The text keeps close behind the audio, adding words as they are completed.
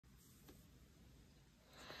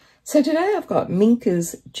So today I've got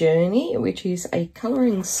Minka's Journey, which is a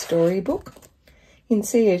colouring storybook. You can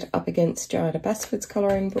see it up against Joanna Basford's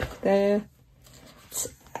colouring book there. It's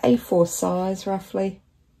A4 size roughly.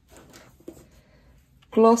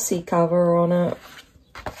 Glossy cover on it.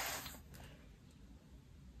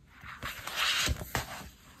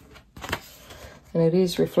 And it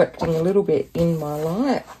is reflecting a little bit in my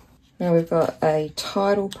light. Now we've got a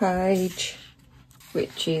title page,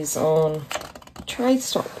 which is on trade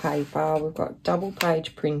stock paper. We've got double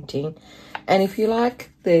page printing. And if you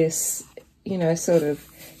like this, you know, sort of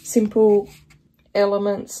simple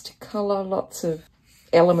elements to colour, lots of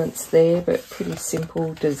elements there, but pretty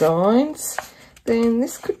simple designs, then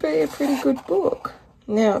this could be a pretty good book.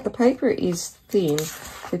 Now, the paper is thin,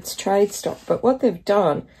 it's trade stock, but what they've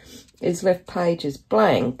done is left pages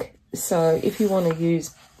blank. So if you want to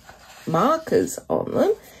use markers on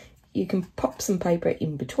them, you can pop some paper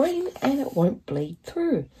in between and it won't bleed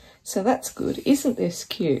through. So that's good. Isn't this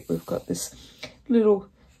cute? We've got this little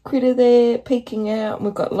critter there peeking out, and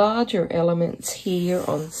we've got larger elements here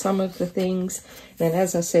on some of the things. And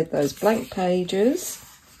as I said, those blank pages,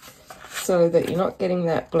 so that you're not getting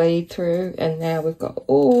that bleed through. And now we've got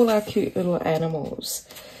all our cute little animals.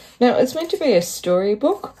 Now, it's meant to be a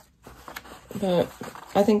storybook, but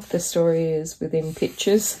I think the story is within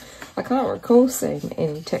pictures. I can't recall seeing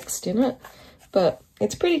any text in it, but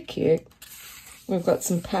it's pretty cute. We've got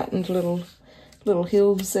some patterned little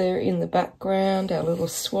hills there in the background, our little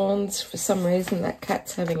swans. For some reason, that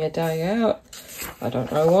cat's having a day out. I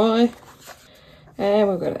don't know why. And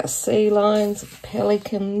we've got our sea lions and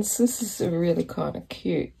pelicans. This is a really kind of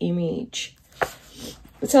cute image.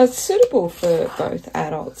 So it's suitable for both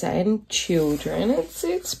adults and children.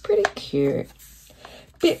 It's pretty cute.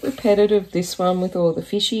 Bit repetitive, this one, with all the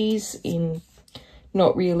fishies in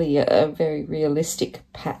not really a very realistic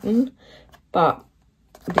pattern, but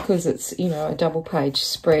because it's, you know, a double page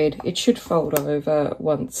spread, it should fold over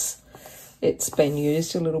once it's been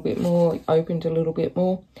used a little bit more, opened a little bit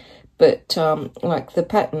more. But like the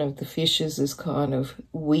pattern of the fishes is kind of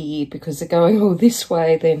weird because they're going all this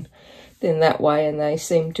way, then that way, and they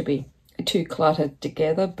seem to be too cluttered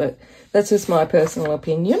together, but that's just my personal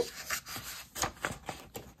opinion.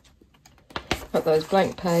 Got those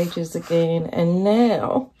blank pages again, and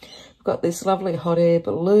now we've got this lovely hot air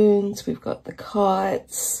balloons, we've got the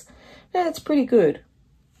kites. Now it's pretty good.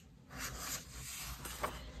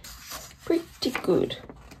 Pretty good.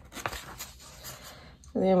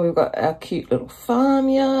 And then we've got our cute little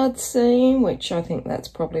farmyard scene, which I think that's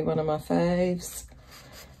probably one of my faves.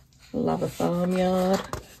 Love a farmyard.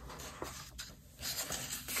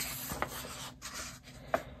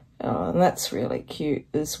 Oh, and that's really cute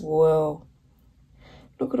as well.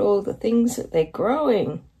 Look at all the things that they're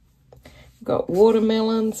growing. We've got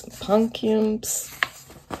watermelons, pumpkins,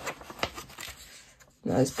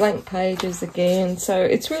 and those blank pages again. So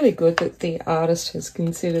it's really good that the artist has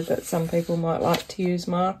considered that some people might like to use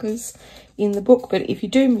markers in the book. But if you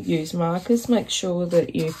do use markers, make sure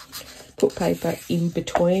that you put paper in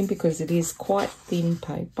between because it is quite thin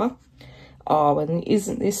paper. Oh, and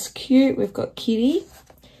isn't this cute? We've got Kitty,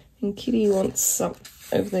 and Kitty wants some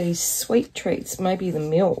of these sweet treats, maybe the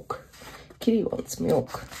milk. Kitty wants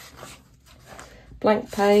milk.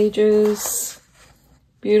 Blank pages,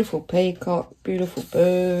 beautiful peacock, beautiful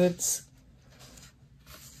birds.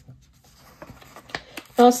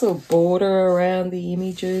 Nice little border around the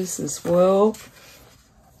images as well.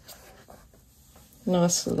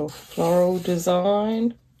 Nice little floral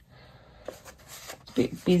design. A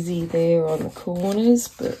bit busy there on the corners,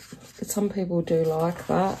 but some people do like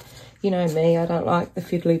that. You know me, I don't like the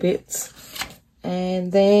fiddly bits.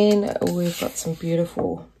 And then we've got some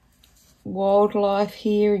beautiful wildlife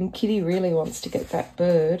here, and Kitty really wants to get that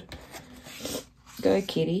bird. Go,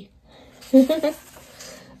 Kitty.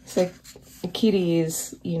 So Kitty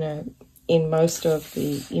is, you know, in most of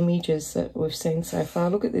the images that we've seen so far.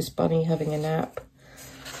 Look at this bunny having a nap.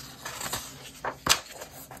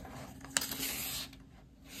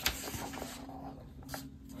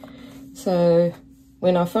 So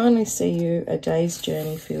when I finally see you, a day's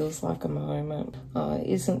journey feels like a moment. Oh,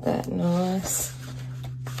 isn't that nice?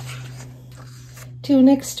 Till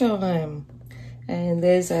next time. And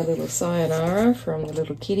there's our little sayonara from the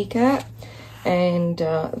little kitty cat. And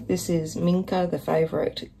this is Minka, the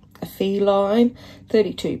favourite feline.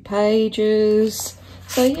 32 pages.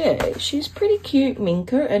 So yeah, she's pretty cute,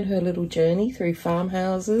 Minka, and her little journey through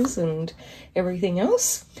farmhouses and everything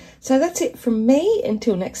else. So that's it from me.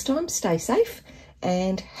 Until next time, stay safe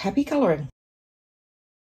and happy colouring.